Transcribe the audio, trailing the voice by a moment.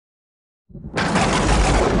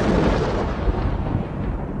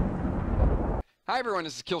Hi everyone,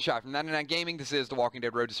 this is Killshot from 99 Gaming. This is The Walking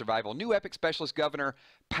Dead Road to Survival. New Epic Specialist Governor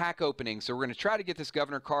pack opening. So we're going to try to get this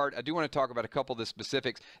Governor card. I do want to talk about a couple of the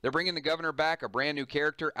specifics. They're bringing the Governor back, a brand new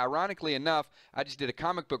character. Ironically enough, I just did a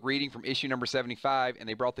comic book reading from issue number 75, and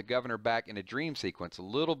they brought the Governor back in a dream sequence. A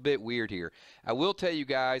little bit weird here. I will tell you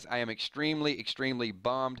guys, I am extremely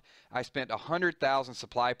bummed. I spent 100,000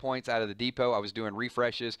 supply points out of the depot. I was doing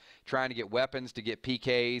refreshes, trying to get weapons to get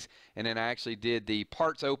PKs, and then I actually did the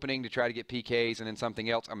parts opening to try to get PKs, and then something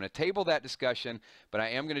else. I'm going to table that discussion, but I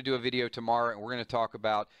am going to do a video tomorrow, and we're going to talk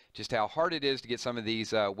about just how hard it is to get some of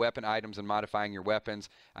these weapon items and modifying your weapons.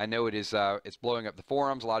 I know it is it's blowing up the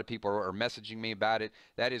forums. A lot of people are messaging me about it.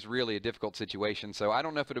 That is really a difficult situation. So I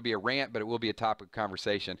don't know if it'll be a rant, but it will be a topic of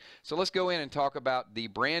conversation. So let's go in and talk about the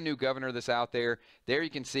brand new Governor that's out there. There you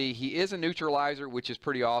can see he is a neutralizer, which is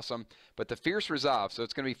pretty awesome, but the Fierce Resolve, so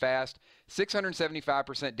it's going to be fast,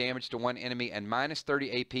 675% damage to one enemy and minus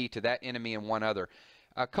 30 AP to that enemy and one other.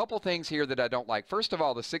 A couple things here that I don't like. First of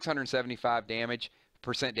all, the 675%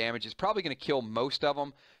 damage is probably going to kill most of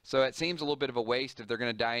them, so it seems a little bit of a waste if they're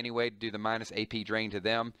going to die anyway to do the minus AP drain to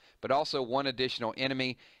them. But also one additional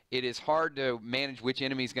enemy. It is hard to manage which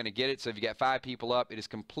enemy is going to get it, so if you got 5 people up, it is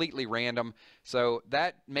completely random. So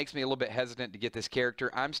that makes me a little bit hesitant to get this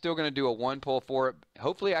character. I'm still going to do a 1 pull for it.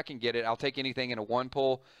 Hopefully I can get it. I'll take anything in a 1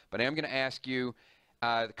 pull, but I am going to ask you,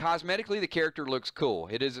 cosmetically, the character looks cool.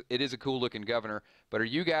 It is a cool looking Governor, but are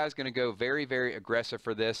you guys going to go very aggressive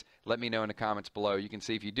for this? Let me know in the comments below. You can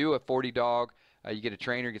see if you do a 40 dog, you get a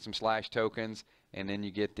trainer, get some slash tokens, and then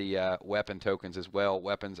you get the weapon tokens as well.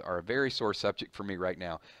 Weapons are a very sore subject for me right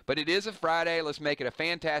now. But it is a Friday. Let's make it a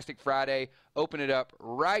fantastic Friday. Open it up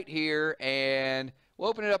right here, and we'll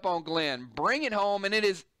open it up on Glenn. Bring it home, and it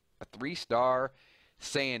is a 3-star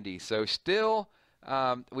Sandy. So still...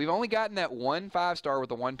 we've only gotten that 1 5-star with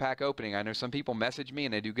the 1-pack opening. I know some people message me,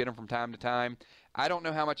 and they do get them from time to time. I don't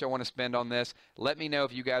know how much I want to spend on this. Let me know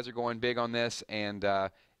if you guys are going big on this, and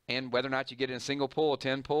whether or not you get it in a single pull, a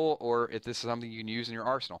 10 pull, or if this is something you can use in your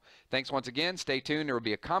arsenal. Thanks once again. Stay tuned. There will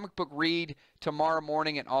be a comic book read tomorrow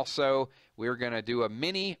morning, and also we're going to do a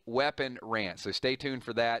mini weapon rant. So stay tuned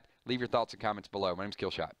for that. Leave your thoughts and comments below. My name's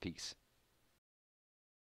Killshot. Peace.